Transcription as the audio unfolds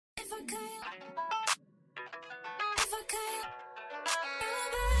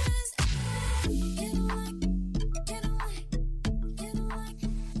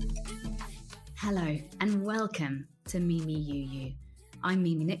Hello and welcome to Mimi You. I'm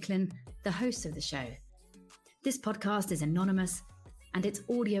Mimi Nicklin, the host of the show. This podcast is anonymous and it's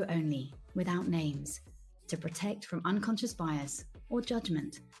audio only, without names, to protect from unconscious bias or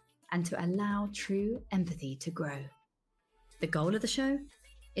judgment and to allow true empathy to grow. The goal of the show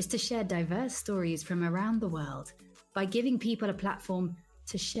is to share diverse stories from around the world by giving people a platform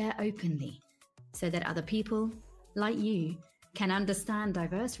to share openly so that other people, like you, can understand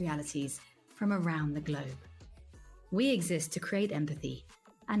diverse realities from around the globe. We exist to create empathy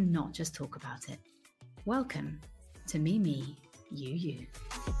and not just talk about it. Welcome to Mimi You.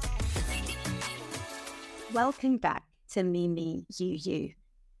 Welcome back to Mimi You.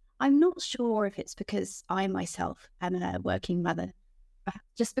 I'm not sure if it's because I myself am a working mother,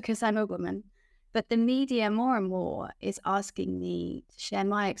 just because I'm a woman, but the media more and more is asking me to share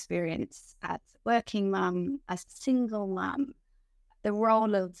my experience as a working mum, as a single mum, the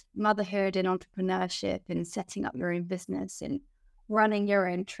role of motherhood and entrepreneurship and setting up your own business and running your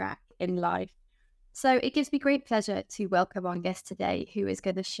own track in life. So it gives me great pleasure to welcome our guest today, who is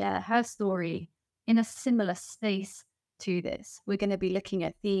going to share her story in a similar space to this. We're going to be looking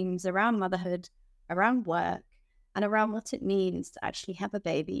at themes around motherhood, around work, and around what it means to actually have a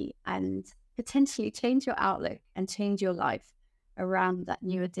baby and potentially change your outlook and change your life around that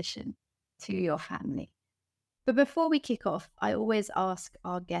new addition to your family. But before we kick off, I always ask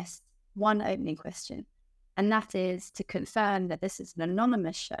our guests one opening question, and that is to confirm that this is an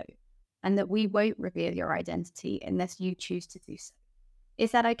anonymous show and that we won't reveal your identity unless you choose to do so.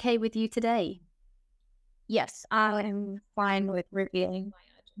 Is that okay with you today? Yes, I am fine with revealing my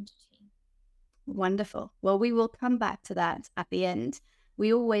identity. Wonderful. Well, we will come back to that at the end.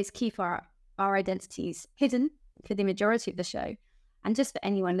 We always keep our identities hidden for the majority of the show. And just for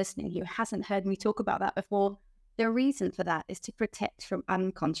anyone listening who hasn't heard me talk about that before, the reason for that is to protect from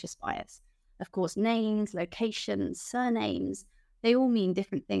unconscious bias. Of course, names, locations, surnames, they all mean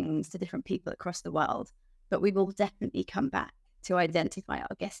different things to different people across the world. But we will definitely come back to identify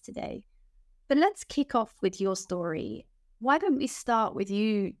our guest today. But let's kick off with your story. Why don't we start with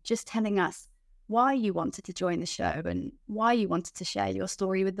you just telling us why you wanted to join the show and why you wanted to share your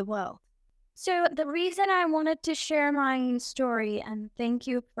story with the world? So the reason I wanted to share my story, and thank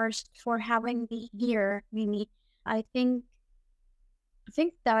you first for having me here, Mimi. I think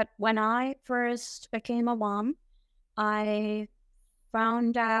that when I first became a mom, I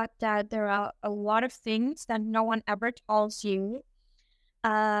found out that there are a lot of things that no one ever tells you.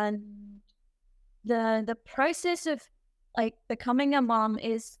 And the process of becoming a mom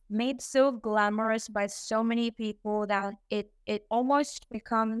is made so glamorous by so many people that it almost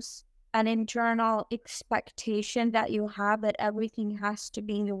becomes an internal expectation that you have that everything has to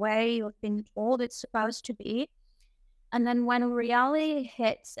be the way you've been told it's supposed to be. And then when reality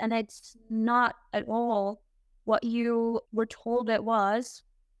hits and it's not at all what you were told it was,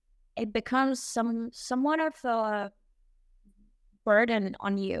 it becomes somewhat of a burden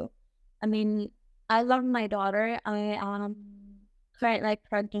on you. I mean, I love my daughter. I am currently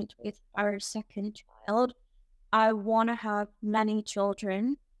pregnant with our second child. I want to have many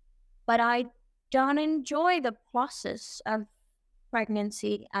children, but I don't enjoy the process of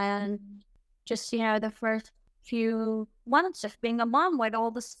pregnancy and just, the first few months of being a mom with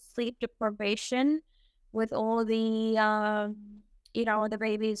all the sleep deprivation, with all the, the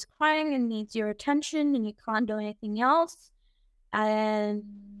baby's crying and needs your attention and you can't do anything else. And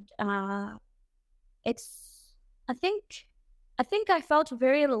I think I felt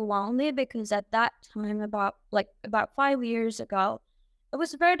very lonely because at that time, about 5 years ago, it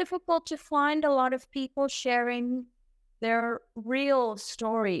was very difficult to find a lot of people sharing their real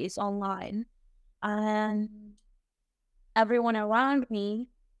stories online. And everyone around me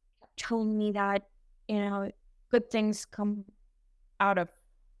told me that, good things come out of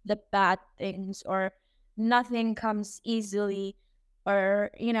the bad things, or nothing comes easily, or,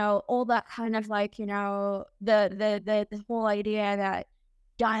 all that kind of the whole idea that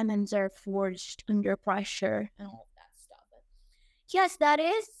diamonds are forged under pressure and all that stuff. Yes, that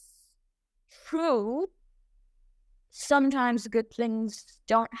is true. Sometimes good things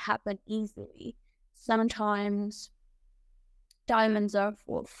don't happen easily. Sometimes diamonds are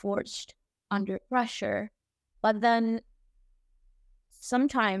forged under pressure, but then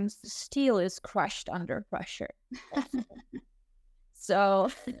sometimes the steel is crushed under pressure. So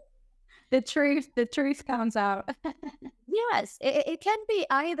the truth comes out. Yes, it can be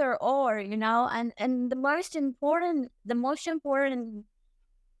either or, and the most important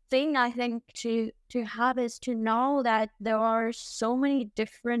thing I think to have is to know that there are so many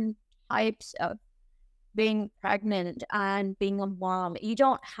different types of being pregnant and being a mom. You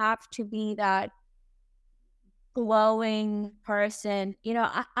don't have to be that glowing person.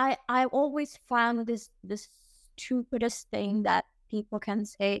 I always found this stupidest thing that people can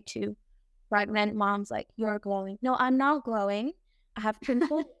say to pregnant moms, like, you're glowing. No, I'm not glowing. I have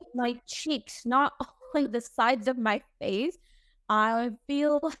pimples on my cheeks, not only the sides of my face. I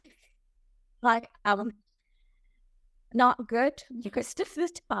feel like I'm not good most of the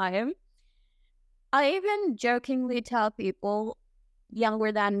time. I even jokingly tell people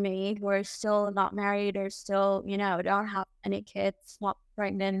younger than me who are still not married or still, don't have any kids, not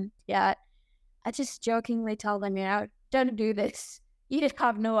pregnant yet. I just jokingly tell them, don't do this. You just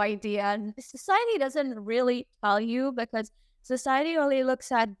have no idea. And society doesn't really tell you, because society only looks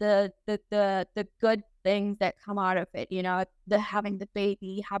at the good things that come out of it, the having the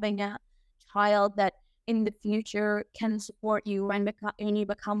baby, having a child that in the future can support you when you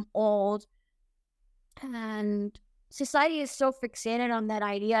become old. And society is so fixated on that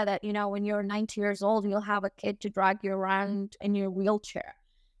idea that, when you're 90 years old, you'll have a kid to drag you around in your wheelchair.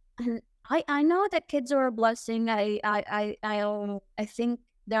 And I know that kids are a blessing. I think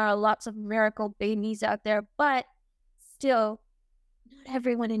there are lots of miracle babies out there, but still, not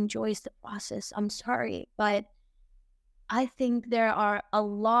everyone enjoys the process. I'm sorry, but I think there are a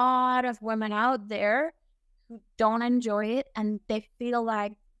lot of women out there who don't enjoy it, and they feel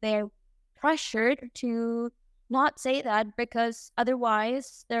like they're pressured to not say that, because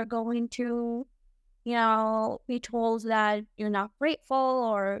otherwise they're going to, be told that you're not grateful,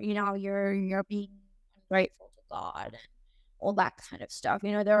 or, you're being ungrateful to God, and all that kind of stuff.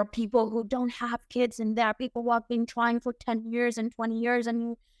 There are people who don't have kids, and there are people who have been trying for 10 years and 20 years,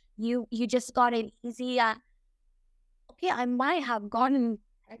 and you just got it easy. Okay, I might have gotten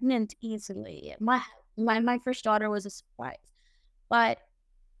pregnant easily. My first daughter was a surprise, but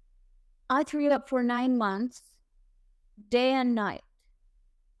I threw up for 9 months, day and night.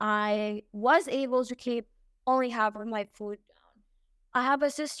 I was able to keep only half of my food down. I have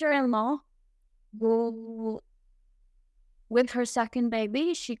a sister-in-law who, with her second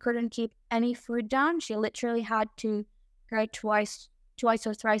baby, she couldn't keep any food down. She literally had to go twice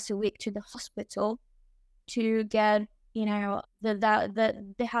or thrice a week to the hospital to get,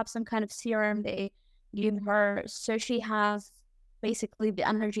 they have some kind of serum they give her, so she has basically the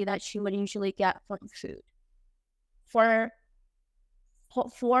energy that she would usually get from food for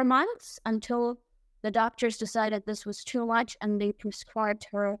 4 months, until the doctors decided this was too much, and they prescribed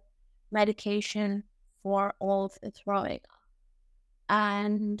her medication for all of the throwing up.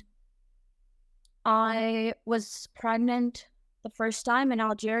 And I was pregnant the first time in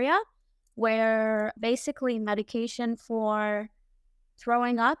Algeria, where basically medication for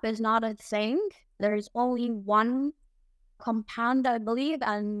throwing up is not a thing. There's only one compound, I believe,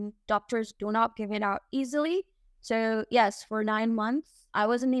 and doctors do not give it out easily. So yes, for 9 months, I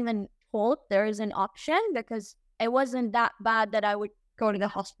wasn't even told there is an option, because it wasn't that bad that I would go to the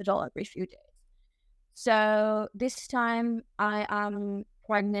hospital every few days. So this time I am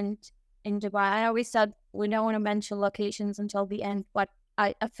pregnant in Dubai. I always said we don't want to mention locations until the end, but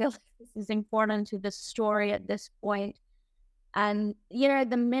I feel like this is important to the story at this point. And,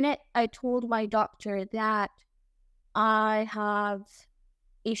 the minute I told my doctor that I have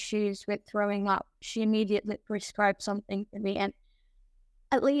issues with throwing up, she immediately prescribed something for me. And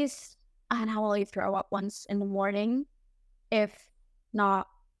at least I can only throw up once in the morning, if not,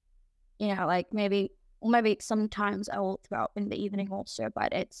 like maybe sometimes I will throw up in the evening also,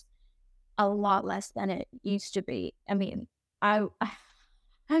 but it's a lot less than it used to be. I mean, I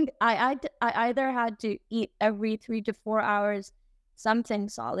either had to eat every 3 to 4 hours something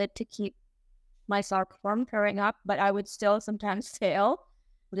solid to keep myself from throwing up, but I would still sometimes fail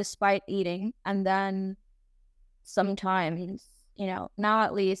despite eating. And then sometimes, now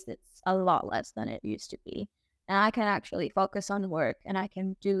at least it's a lot less than it used to be. And I can actually focus on work, and I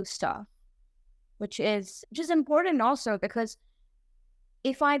can do stuff, which is just important also, because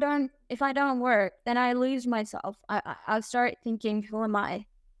if I don't work, then I lose myself. I'll start thinking, who am I?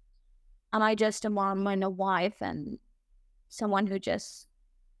 Am I just a mom and a wife and someone who just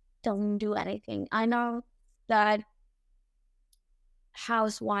doesn't do anything? I know that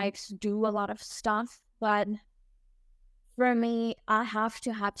housewives do a lot of stuff, but for me, I have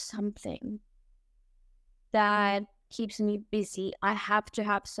to have something that keeps me busy. I have to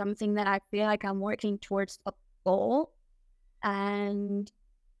have something that I feel like I'm working towards a goal. And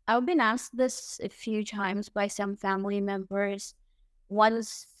I've been asked this a few times by some family members.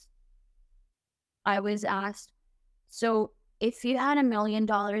 Once I was asked, so if you had $1 million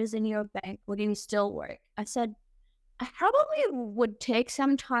in your bank, would you still work? I said, I probably would take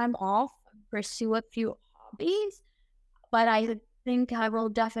some time off, pursue a few hobbies, but I think I will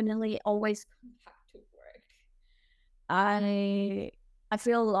definitely always come back to work. I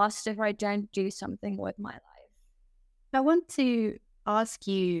feel lost if I don't do something with my life. I want to ask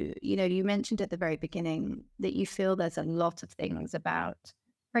you, you mentioned at the very beginning that you feel there's a lot of things about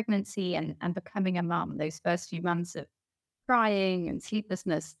pregnancy and becoming a mum, those first few months of crying and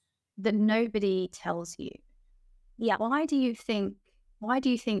sleeplessness, that nobody tells you. Yeah. Why do you think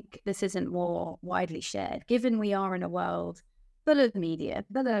this isn't more widely shared, given we are in a world full of media,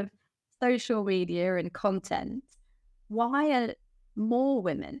 full of social media and content? Why are more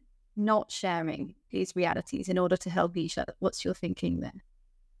women not sharing these realities in order to help each other? What's your thinking there?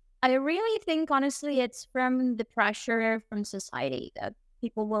 I really think, honestly, it's from the pressure from society that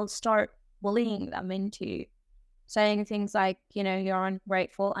people will start bullying them into saying things like, you're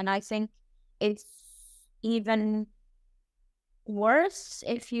ungrateful. And I think it's even worse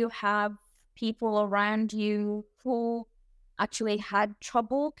if you have people around you who actually had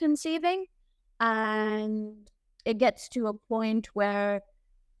trouble conceiving, and it gets to a point where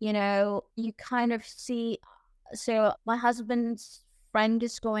you kind of see. So my husband's friend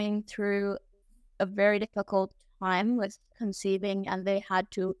is going through a very difficult time with conceiving, and they had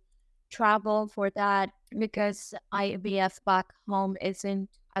to travel for that because IVF back home isn't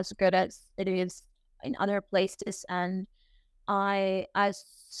as good as it is in other places. And I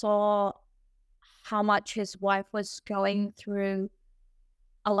saw how much his wife was going through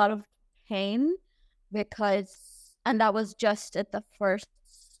a lot of pain and that was just at the first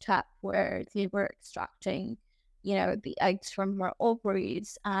step where they were extracting, the eggs from her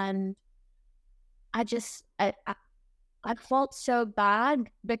ovaries. And I felt so bad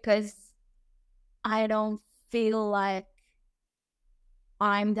because I don't feel like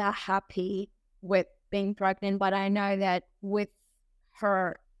I'm that happy with being pregnant, but I know that with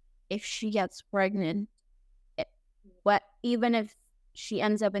her, if she gets pregnant, even if she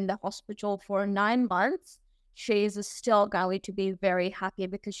ends up in the hospital for 9 months, she is still going to be very happy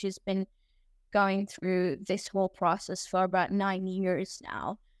because she's been going through this whole process for about 9 years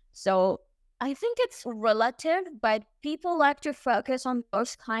now. So I think it's relative, but people like to focus on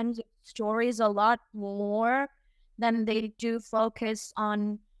those kinds of stories a lot more than they do focus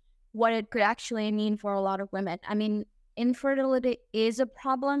on what it could actually mean for a lot of women. I mean, infertility is a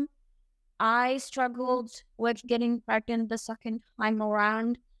problem. I struggled with getting pregnant the second time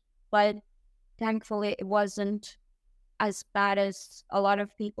around, but thankfully it wasn't as bad as a lot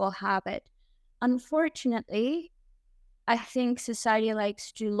of people have it. Unfortunately, I think society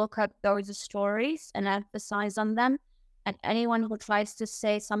likes to look at those stories and emphasize on them, and anyone who tries to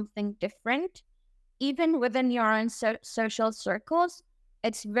say something different, even within your own social circles,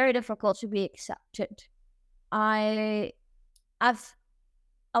 it's very difficult to be accepted. I've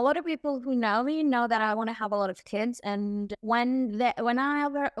a lot of people who know me know that I want to have a lot of kids, and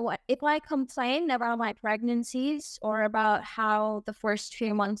if I complain about my pregnancies or about how the first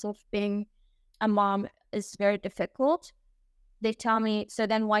few months of being a mom is very difficult, they tell me, so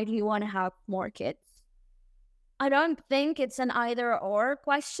then why do you want to have more kids? I don't think it's an either or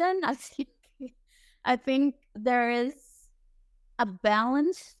question. I think there is a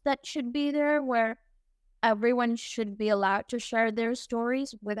balance that should be there where everyone should be allowed to share their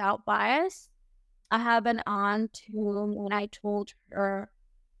stories without bias. I have an aunt who, when I told her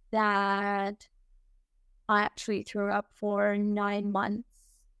that I actually threw up for 9 months,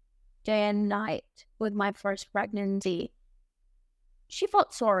 day and night, with my first pregnancy, she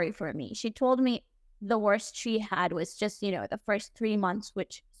felt sorry for me. She told me the worst she had was just, the first 3 months,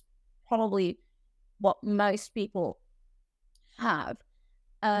 which is probably what most people have.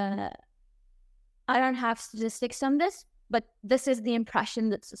 I don't have statistics on this, but this is the impression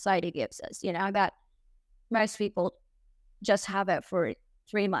that society gives us, that most people just have it for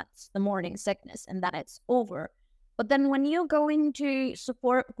 3 months, the morning sickness, and then it's over. But then when you go into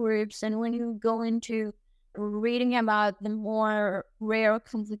support groups and when you go into reading about the more rare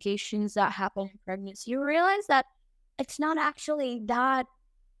complications that happen in pregnancy, you realize that it's not actually that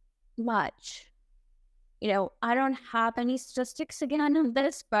much. I don't have any statistics again on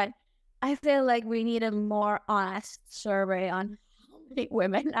this, but I feel like we need a more honest survey on how many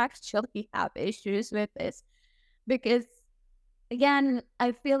women actually have issues with this. Because, again,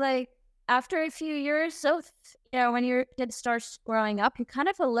 I feel like after a few years of, when your kid starts growing up, you kind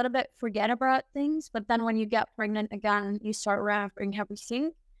of a little bit forget about things. But then when you get pregnant again, you start remembering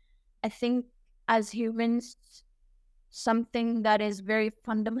everything. I think as humans, something that is very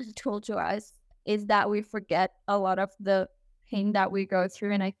fundamental to us is that we forget a lot of the pain that we go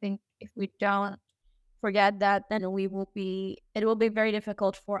through. And I think if we don't forget that, then it will be very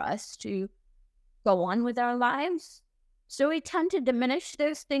difficult for us to go on with our lives. So we tend to diminish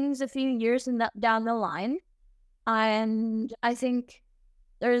those things a few years down the line. And I think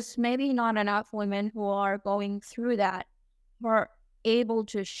there's maybe not enough women who are going through that, who are able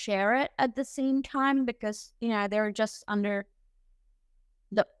to share it at the same time, because, they're just under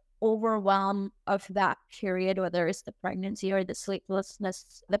the overwhelm of that period, whether it's the pregnancy or the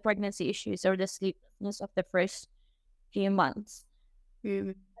sleeplessness, the pregnancy issues or the sleeplessness of the first few months.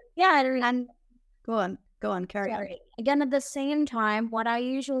 Mm. Yeah. And go on, carry on. Again, at the same time, what I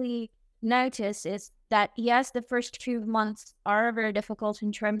usually notice is that, yes, the first few months are very difficult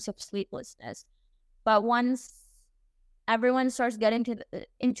in terms of sleeplessness. But once everyone starts getting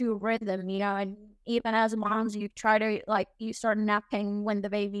into rhythm, and even as moms, you try to, you start napping when the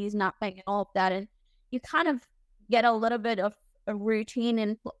baby is napping and all of that, and you kind of get a little bit of a routine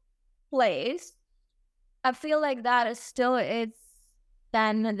in place. I feel like that is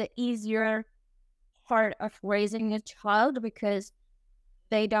then the easier part of raising a child, because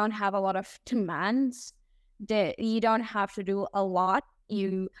they don't have a lot of demands. You don't have to do a lot.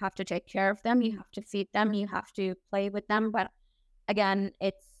 You have to take care of them. You have to feed them. You have to play with them. But again,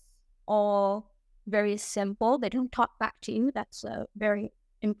 it's all very simple. They don't talk back to you. That's a very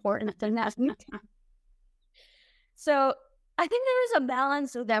important thing. So I think there is a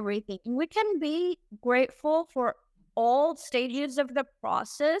balance with everything. We can be grateful for all stages of the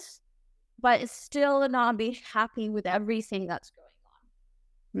process, but still not be happy with everything that's going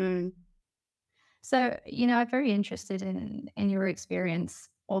on. Mm. So, I'm very interested in your experience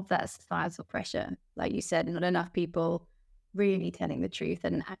of that societal pressure. Like you said, not enough people really telling the truth.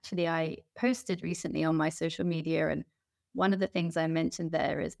 And actually, I posted recently on my social media, and one of the things I mentioned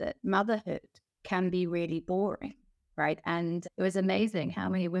there is that motherhood can be really boring, right? And it was amazing how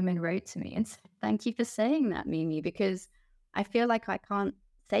many women wrote to me and said, thank you for saying that, Mimi, because I feel like I can't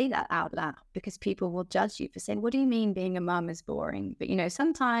say that out loud because people will judge you for saying, what do you mean being a mum is boring? But,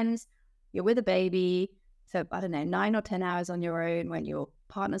 sometimes you're with a baby, so I don't know, 9 or 10 hours on your own when your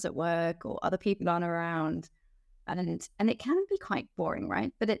partner's at work or other people aren't around. And it can be quite boring,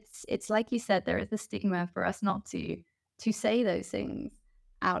 right? But it's like you said, there is a stigma for us not to say those things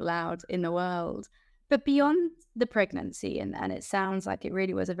out loud in the world. But beyond the pregnancy, and it sounds like it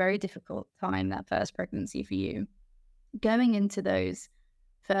really was a very difficult time, that first pregnancy for you, going into those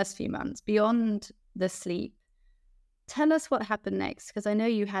first few months, beyond the sleep, tell us what happened next, because I know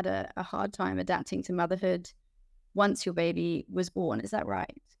you had a hard time adapting to motherhood once your baby was born. Is that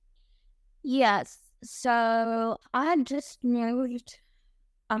right? Yes. So I had just moved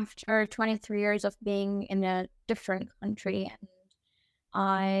after 23 years of being in a different country.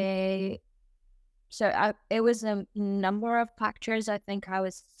 And it was a number of factors. I think I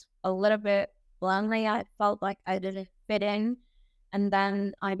was a little bit lonely. I felt like I didn't fit in. And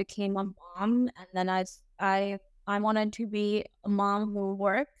then I became a mom. And then I wanted to be a mom who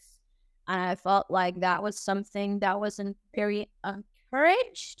works. And I felt like that was something that wasn't very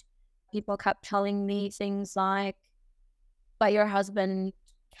encouraged. People kept telling me things like, but your husband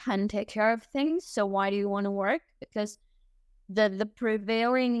can take care of things, so why do you want to work? Because the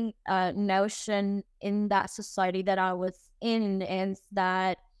prevailing notion in that society that I was in is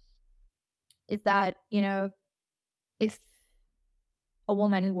that if a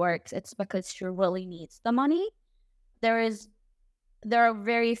woman works, it's because she really needs the money. There are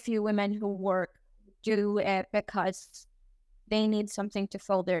very few women who do it because they need something to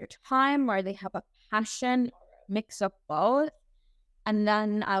fill their time, or they have a passion, or a mix of both. And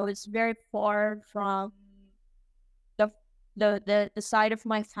then I was very far from the side of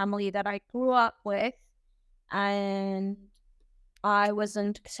my family that I grew up with, and I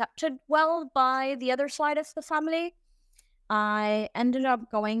wasn't accepted well by the other side of the family. I ended up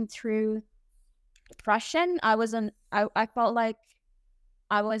going through depression. I felt like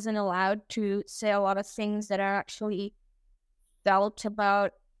I wasn't allowed to say a lot of things that I actually felt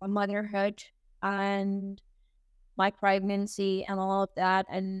about motherhood and my pregnancy and all of that.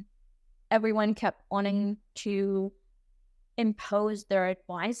 And everyone kept wanting to impose their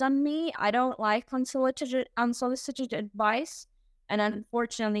advice on me. I don't like unsolicited advice. And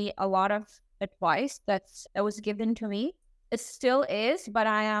unfortunately, a lot of advice that was given to me, it still is, but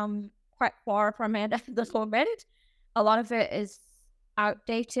I am quite far from it at the moment. A lot of it is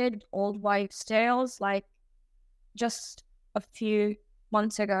outdated, old wives' tales. Like just a few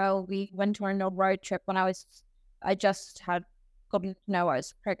months ago, we went on a road trip when I just had gotten to know I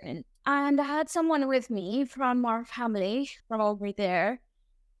was pregnant. And I had someone with me from our family from over there.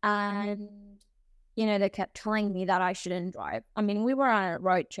 And they kept telling me that I shouldn't drive. I mean, we were on a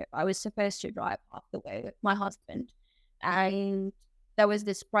road trip. I was supposed to drive half the way with my husband. And there was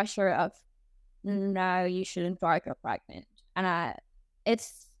this pressure of, no, you shouldn't drive, you're pregnant. And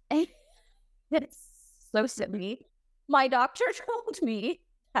it's so silly. My doctor told me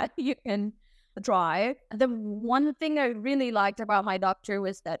that you can drive. The one thing I really liked about my doctor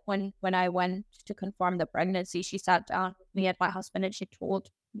was that when I went to confirm the pregnancy, she sat down with me and my husband and she told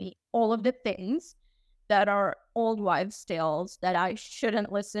me all of the things that are old wives' tales that I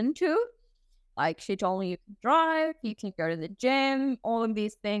shouldn't listen to. Like, she told me you can drive, you can go to the gym, all of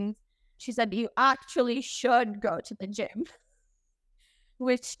these things. She said you actually should go to the gym,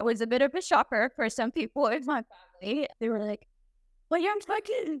 which was a bit of a shocker for some people in my family. They were like, well, you're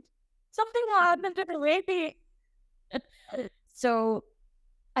pregnant. Something will happen to the baby. So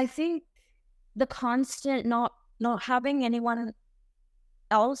I think the constant not having anyone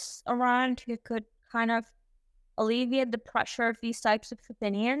else around who could kind of alleviate the pressure of these types of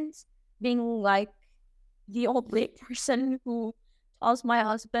opinions, being like the only person who tells my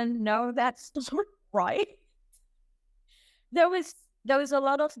husband, no, that's not right. There was a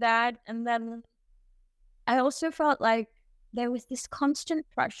lot of that. And then I also felt like there was this constant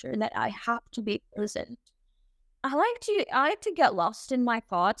pressure that I have to be present. I like to get lost in my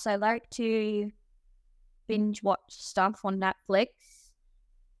thoughts. I like to binge watch stuff on Netflix.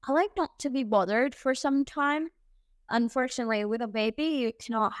 I like not to be bothered for some time. Unfortunately, with a baby, you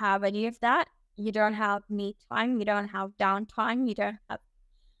cannot have any of that. You don't have me time. You don't have downtime. You don't have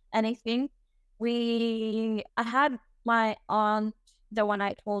anything. I had my aunt, the one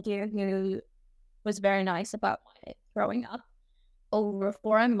I told you, who was very nice about my growing up, over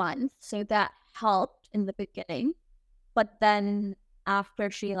for a month. So that helped in the beginning. But then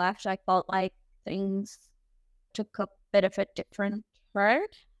after she left, I felt like things took a bit of a different turn.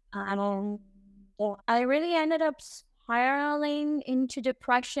 I really ended up spiraling into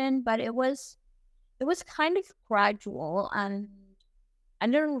depression, but it was kind of gradual, and I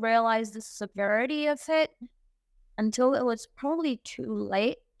didn't realize the severity of it until it was probably too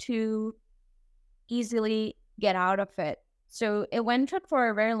late to easily get out of it. So it went on for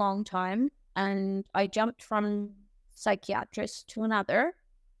a very long time, and I jumped from psychiatrist to another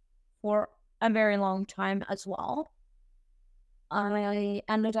for a very long time as well. I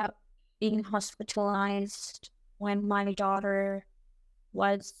ended up being hospitalized when my daughter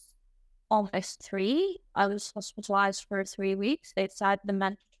was almost 3. I was hospitalized for 3 weeks. They said the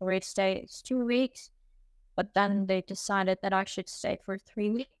mandatory stay is 2 weeks, but then they decided that I should stay for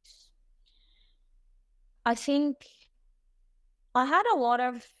 3 weeks. I think I had a lot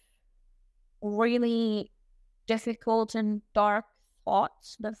of really difficult and dark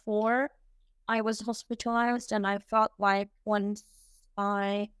thoughts before I was hospitalized, and I felt like once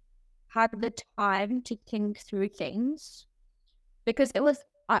I had the time to think through things, because there was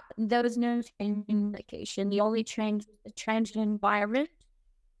no change in medication. The only change was the change in environment,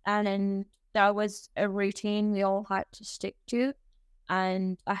 and then there was a routine we all had to stick to,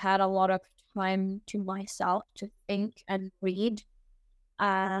 and I had a lot of time to myself to think and read,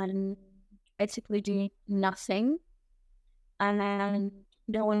 and basically doing nothing. And then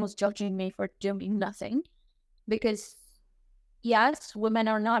no one was judging me for doing nothing, because yes, women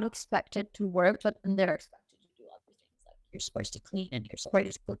are not expected to work, but then they're expected to do other things. Like, you're supposed to clean, and you're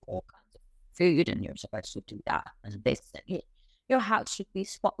supposed to cook all kinds of food, and you're supposed to do that and this. And your house should be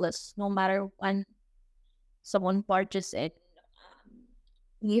spotless, no matter when someone barges in.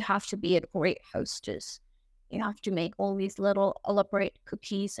 You have to be a great hostess. You have to make all these little elaborate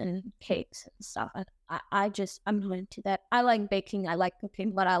cookies and cakes and stuff. And I'm not into that. I like baking, I like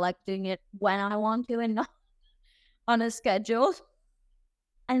cooking, but I like doing it when I want to and not on a schedule.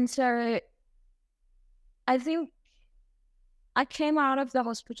 And so I think I came out of the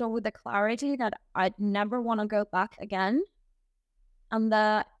hospital with the clarity that I'd never want to go back again. And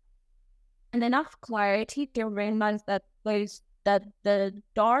enough clarity to realize that the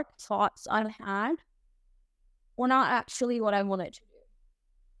dark thoughts I had were not actually what I wanted to do.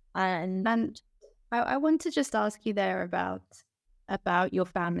 And I want to just ask you there about your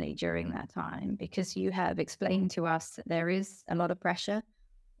family during that time, because you have explained to us that there is a lot of pressure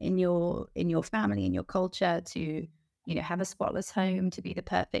in your family, in your culture, to have a spotless home, to be the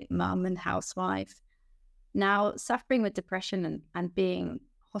perfect mum and housewife. Now, suffering with depression and being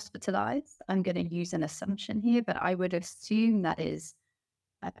hospitalized, I'm going to use an assumption here, but I would assume that is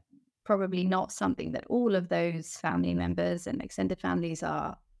probably not something that all of those family members and extended families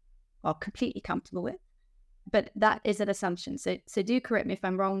are completely comfortable with. But that is an assumption. So do correct me if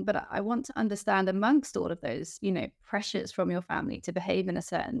I'm wrong, but I want to understand, amongst all of those, pressures from your family to behave in a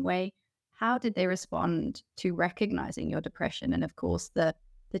certain way, how did they respond to recognizing your depression and, of course, the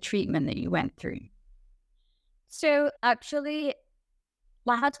treatment that you went through? So actually,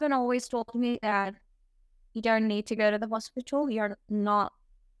 my husband always told me that you don't need to go to the hospital. You're not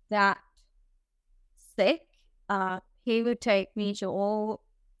that sick. He would take me to all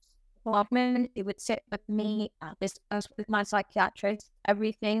appointments. He would sit with me, discuss with my psychiatrist,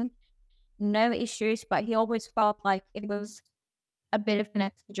 everything. No issues, but he always felt like it was a bit of an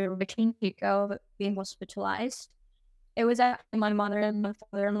exaggeration to go being hospitalized. It was actually my mother and my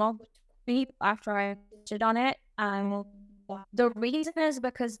father-in-law who took me after I insisted on it. The reason is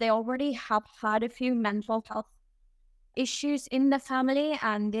because they already have had a few mental health issues in the family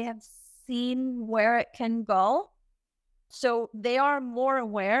and they have seen where it can go. So they are more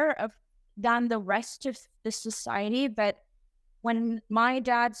aware of than the rest of the society. But when my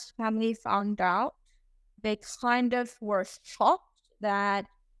dad's family found out, they kind of were shocked that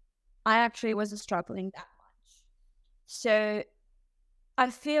I actually wasn't struggling that much. So I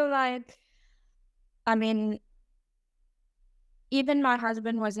feel like, I mean, even my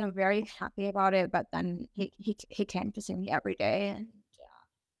husband wasn't very happy about it, but then he came to see me every day, and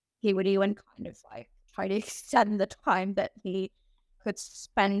he would even kind of like try to extend the time that he could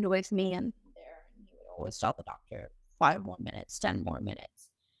spend with me and there. And he would always tell the doctor 5 more minutes, 10 more minutes.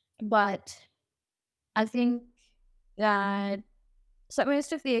 But I think that so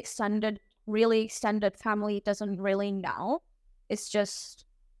most of the really extended family doesn't really know. It's just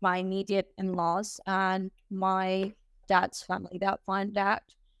my immediate in-laws and my dad's family that find out.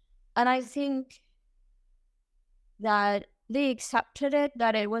 And I think that they accepted it,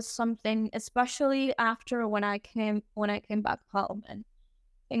 that it was something, especially after when I came back home and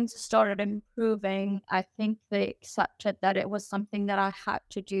things started improving. I think they accepted that it was something that I had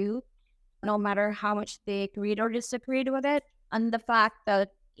to do, no matter how much they agreed or disagreed with it. And the fact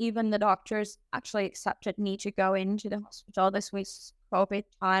that even the doctors actually accepted me to go into the hospital. This was COVID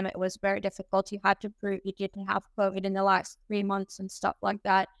time. It was very difficult. You had to prove you didn't have COVID in the last 3 months and stuff like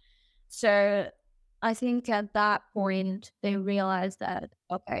that. So I think at that point, they realized that,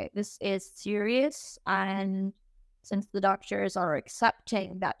 okay, this is serious. And since the doctors are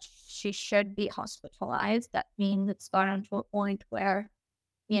accepting that she should be hospitalized, that means it's gotten to a point where,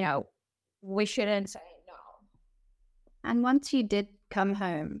 we shouldn't say no. And once you did come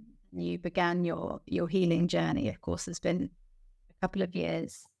home, you began your healing journey. Of course, there's been a couple of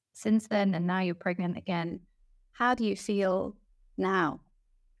years since then, and now you're pregnant again. How do you feel now?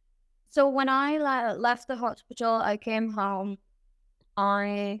 So when I left the hospital, I came home.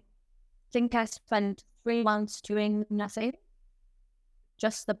 I think I spent 3 months doing nothing,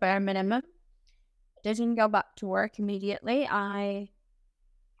 just the bare minimum. Didn't go back to work immediately. I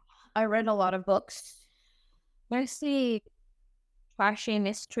read a lot of books, mostly trashy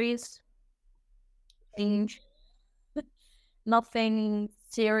mysteries, nothing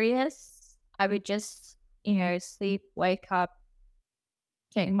serious. I would just, sleep, wake up,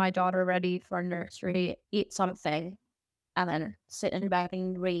 getting my daughter ready for nursery, eat something, and then sit in bed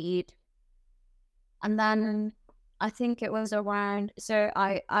and read. And then I think it was around, so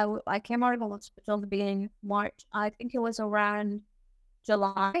I came out of the hospital at the beginning of March. I think it was around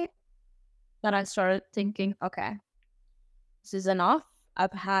July that I started thinking, okay, this is enough.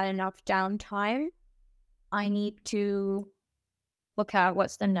 I've had enough downtime. I need to look at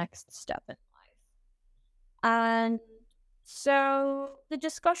what's the next step in life. And so the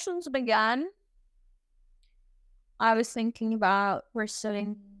discussions began. I was thinking about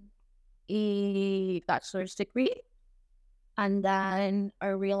pursuing a bachelor's degree. And then I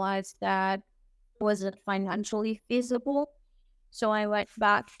realized that it wasn't financially feasible. So I went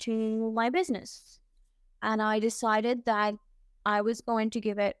back to my business. And I decided that I was going to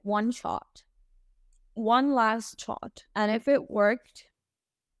give it one shot. One last shot. And if it worked,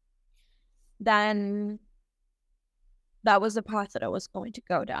 then that was the path that I was going to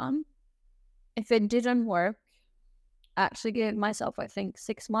go down. If it didn't work, I actually gave myself, I think,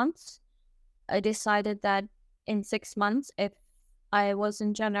 6 months. I decided that in 6 months, if I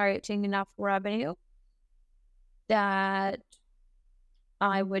wasn't generating enough revenue, that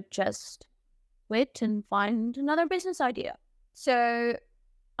I would just quit and find another business idea. So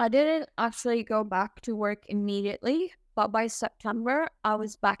I didn't actually go back to work immediately, but by September, I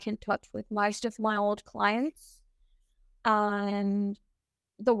was back in touch with most of my old clients, and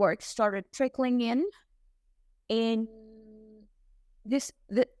the work started trickling in.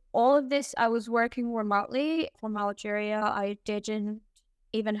 All of this, I was working remotely from Algeria. I didn't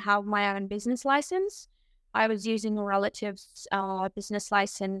even have my own business license. I was using a relative's business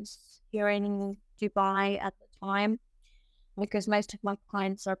license here in Dubai at the time. because most of my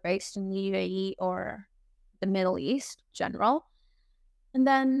clients are based in the UAE or the Middle East in general. And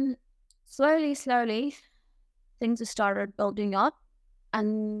then slowly, things started building up.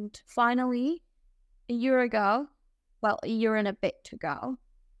 And finally, a year and a bit ago,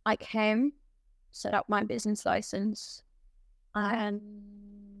 I came, set up my business license,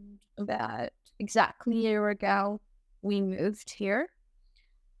 and about exactly a year ago, we moved here.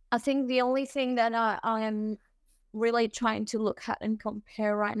 I think the only thing that I am really trying to look at and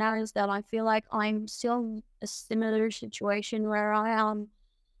compare right now is that I feel like I'm still in a similar situation where I am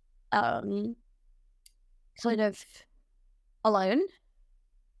kind of alone.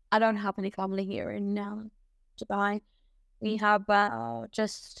 I don't have any family here in Dubai. We have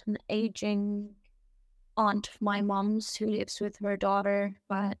just an aging aunt of my mom's who lives with her daughter,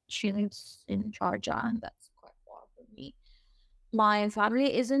 but she lives in Sharjah, and that's quite far from me. My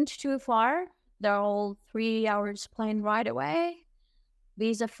family isn't too far. They're all 3 hours plane ride away,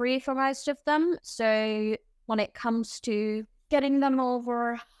 visa free for most of them. So when it comes to getting them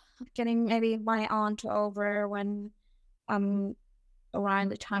over, getting maybe my aunt over when I'm around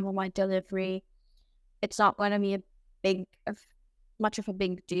the time of my delivery, it's not going to be much of a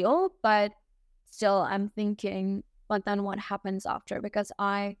big deal. But still, I'm thinking, but then what happens after? Because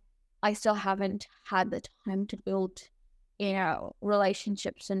I still haven't had the time to build,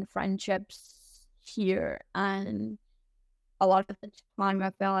 relationships and friendships here, and a lot of the time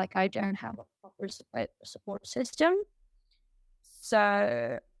I feel like I don't have a proper support system.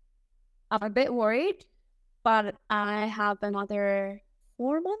 So I'm a bit worried, but I have another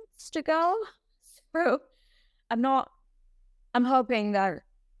 4 months to go. So I'm hoping that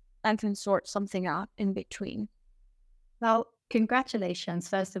I can sort something out in between. Well, congratulations,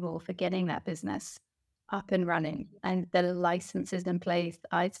 first of all, for getting that business up and running and the licenses in place.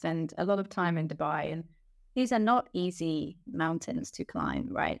 I spend a lot of time in Dubai, and these are not easy mountains to climb,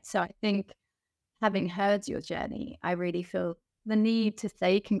 right? So I think, having heard your journey, I really feel the need to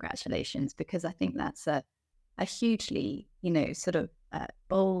say congratulations, because I think that's a hugely, sort of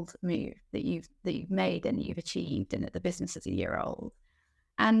bold move that you've made and you've achieved, and that the business is a year old.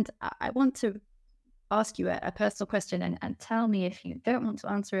 And I want to ask you a personal question, and tell me if you don't want to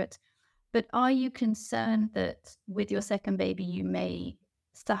answer it, but are you concerned that with your second baby you may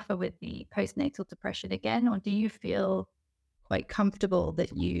suffer with the postnatal depression again, or do you feel quite comfortable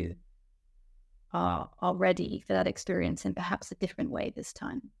that you are ready for that experience in perhaps a different way this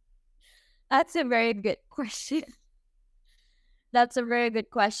time? That's a very good question. That's a very good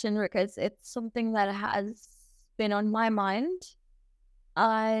question, because it's something that has been on my mind.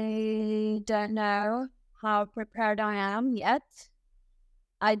 I don't know how prepared I am yet.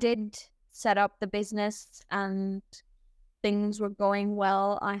 I did set up the business and things were going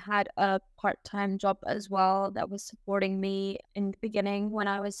well. I had a part-time job as well that was supporting me in the beginning when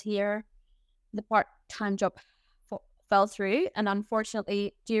I was here. The part-time job fell through, and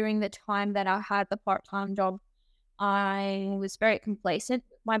unfortunately, during the time that I had the part-time job, I was very complacent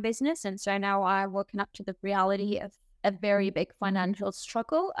with my business, and so now I'm woken up to the reality of a very big financial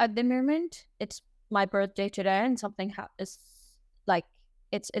struggle at the moment. It's my birthday today, and something is like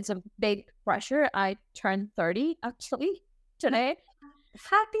it's a big pressure. I turned 30 actually today.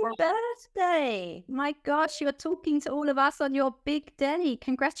 Happy birthday! My gosh, you're talking to all of us on your big day.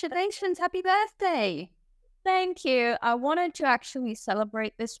 Congratulations, happy birthday! Thank you. I wanted to actually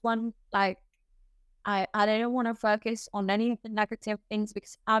celebrate this one. Like, I didn't want to focus on any of the negative things,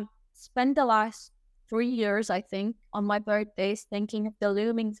 because I've spent the last 3 years, I think, on my birthdays thinking of the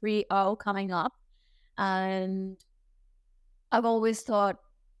looming 3-0 coming up. And I've always thought,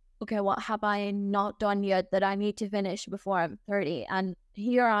 okay, what have I not done yet that I need to finish before I'm 30? And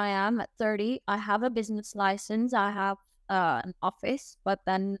here I am at 30. I have a business license. I have an office, but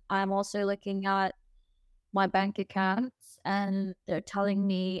then I'm also looking at my bank accounts, and they're telling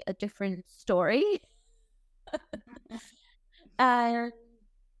me a different story. And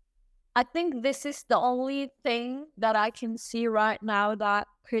I think this is the only thing that I can see right now that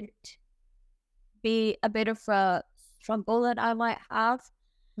could be a bit of a struggle that I might have.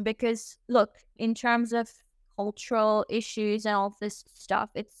 Because look, in terms of cultural issues and all this stuff,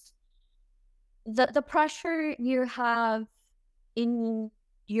 it's the pressure you have in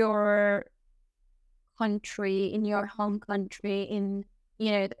your country, in your home country, in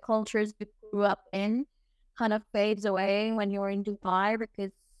the cultures you grew up in, kind of fades away when you're in Dubai,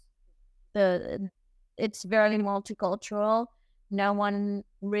 because it's very multicultural. No one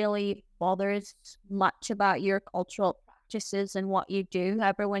really bothers much about your cultural practices and what you do.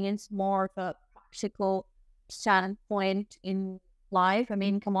 Everyone is more of a practical standpoint in life. I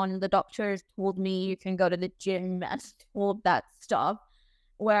mean, come on, the doctors told me you can go to the gym and all of that stuff.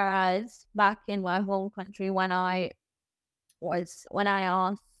 Whereas back in my home country, when I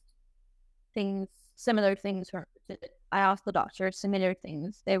asked things, similar things, I asked the doctor similar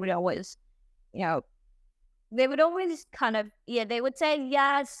things, they would always, you know, they would always kind of, they would say,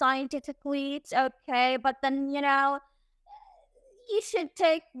 yeah, scientifically it's okay, but then, you should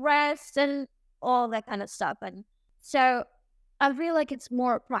take rest and all that kind of stuff. And so I feel like it's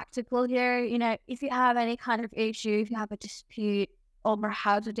more practical here. If you have any kind of issue, if you have a dispute over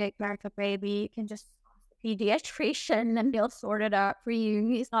how to take care of a baby, you can just ask the pediatrician and they'll sort it out for you.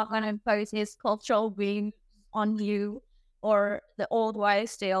 He's not going to impose his cultural views on you or the old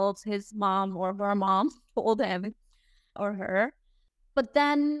wives' tales his mom or her mom told him or her. But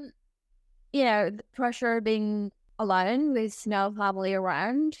then, the pressure of being alone with no family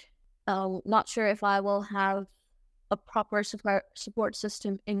around, not sure if I will have a proper support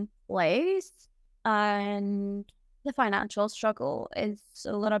system in place, and the financial struggle is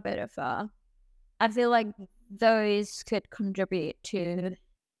a little bit of I feel like those could contribute to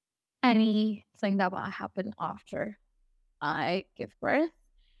anything that will happen after I give birth.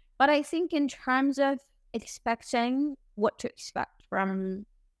 But I think in terms of expecting what to expect from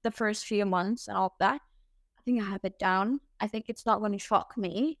the first few months and all of that, I think I have it down. I think it's not going to shock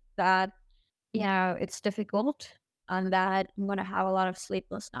me that, it's difficult and that I'm going to have a lot of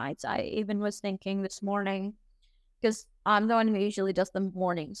sleepless nights. I even was thinking this morning, because I'm the one who usually does the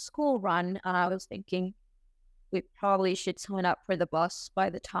morning school run, and I was thinking we probably should sign up for the bus by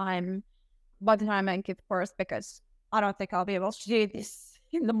the time I give birth, because I don't think I'll be able to do this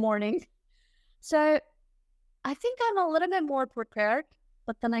in the morning. So I think I'm a little bit more prepared,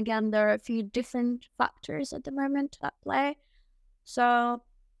 but then again, there are a few different factors at the moment at play. So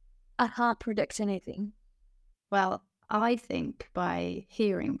I can't predict anything. Well, I think by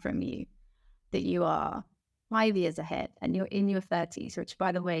hearing from you that you are 5 years ahead and you're in your 30s, which,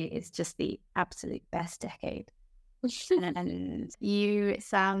 by the way, is just the absolute best decade. And you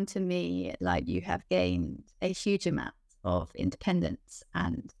sound to me like you have gained a huge amount of independence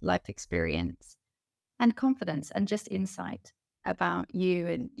and life experience and confidence and just insight about you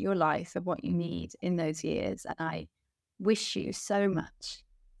and your life and what you need in those years. And I wish you so much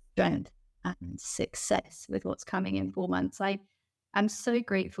strength and success with what's coming in 4 months. I am so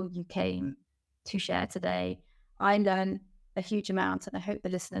grateful you came to share today. I learned a huge amount, and I hope the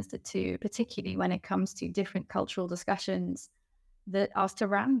listeners did too, particularly when it comes to different cultural discussions that are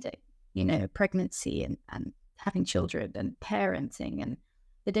surrounding, pregnancy and having children and parenting and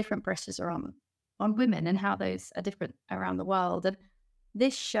the different pressures are on women and how those are different around the world. And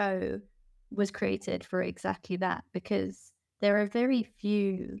this show was created for exactly that, because there are very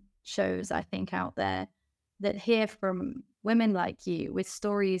few shows, I think, out there that hear from women like you with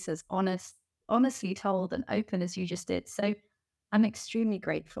stories as honestly told and open as you just did. So I'm extremely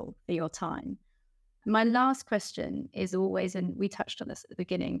grateful for your time. My last question is always, and we touched on this at the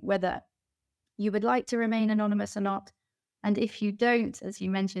beginning, whether you would like to remain anonymous or not. And if you don't, as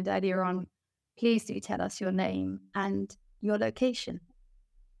you mentioned earlier on, please do tell us your name and your location.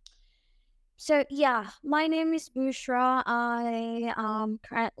 So, my name is Bushra. I am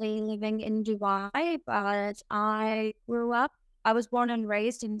currently living in Dubai, but I was born and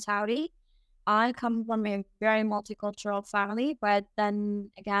raised in Saudi. I come from a very multicultural family, but then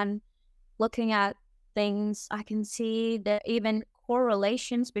again, looking at things, I can see that even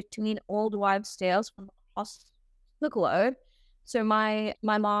correlations between old wives' tales from across the globe. So my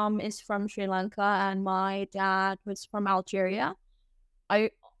mom is from Sri Lanka and my dad was from Algeria.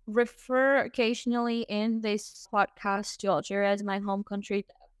 I refer occasionally in this podcast to Algeria as my home country.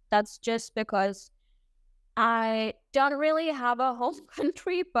 That's just because I don't really have a home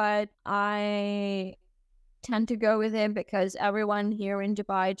country, but I tend to go with it because everyone here in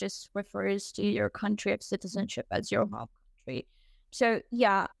Dubai just refers to your country of citizenship as your home country. So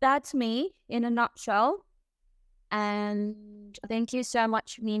that's me in a nutshell. And thank you so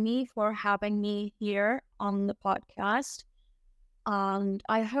much, Mimi, for having me here on the podcast. And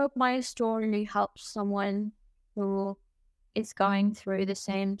I hope my story helps someone who is going through the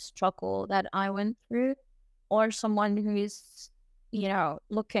same struggle that I went through, or someone who is,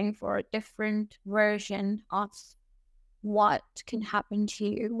 looking for a different version of what can happen to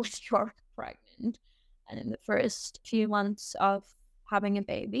you when you're pregnant and in the first few months of having a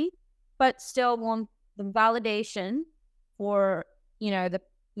baby, but still want the validation for,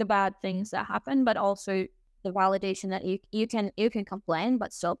 the bad things that happen, but also the validation that you can complain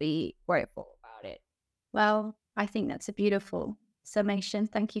but still be grateful about it. Well, I think that's a beautiful summation.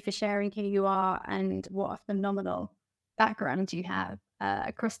 Thank you for sharing who you are and what a phenomenal background you have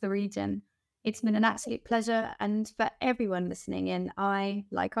across the region. It's been an absolute pleasure. And for everyone listening in, I,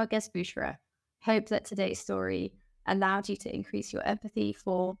 like our guest Bushra, hope that today's story allowed you to increase your empathy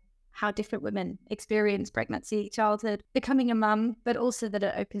for how different women experience pregnancy, childhood, becoming a mum, but also that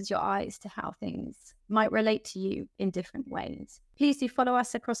it opens your eyes to how things might relate to you in different ways. Please do follow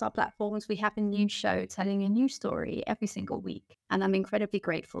us across our platforms. We have a new show telling a new story every single week, and I'm incredibly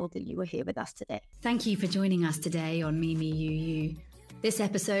grateful that you were here with us today. Thank you for joining us today on Me, Me, You, You. This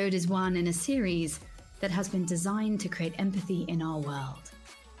episode is one in a series that has been designed to create empathy in our world.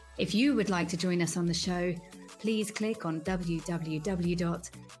 If you would like to join us on the show, please click on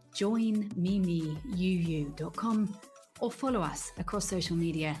www.joinmemeyuu.com or follow us across social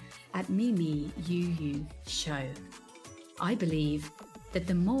media at MeMeYouYou Show. I believe that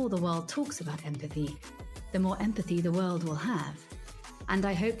the more the world talks about empathy, the more empathy the world will have. And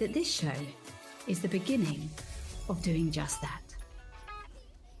I hope that this show is the beginning of doing just that.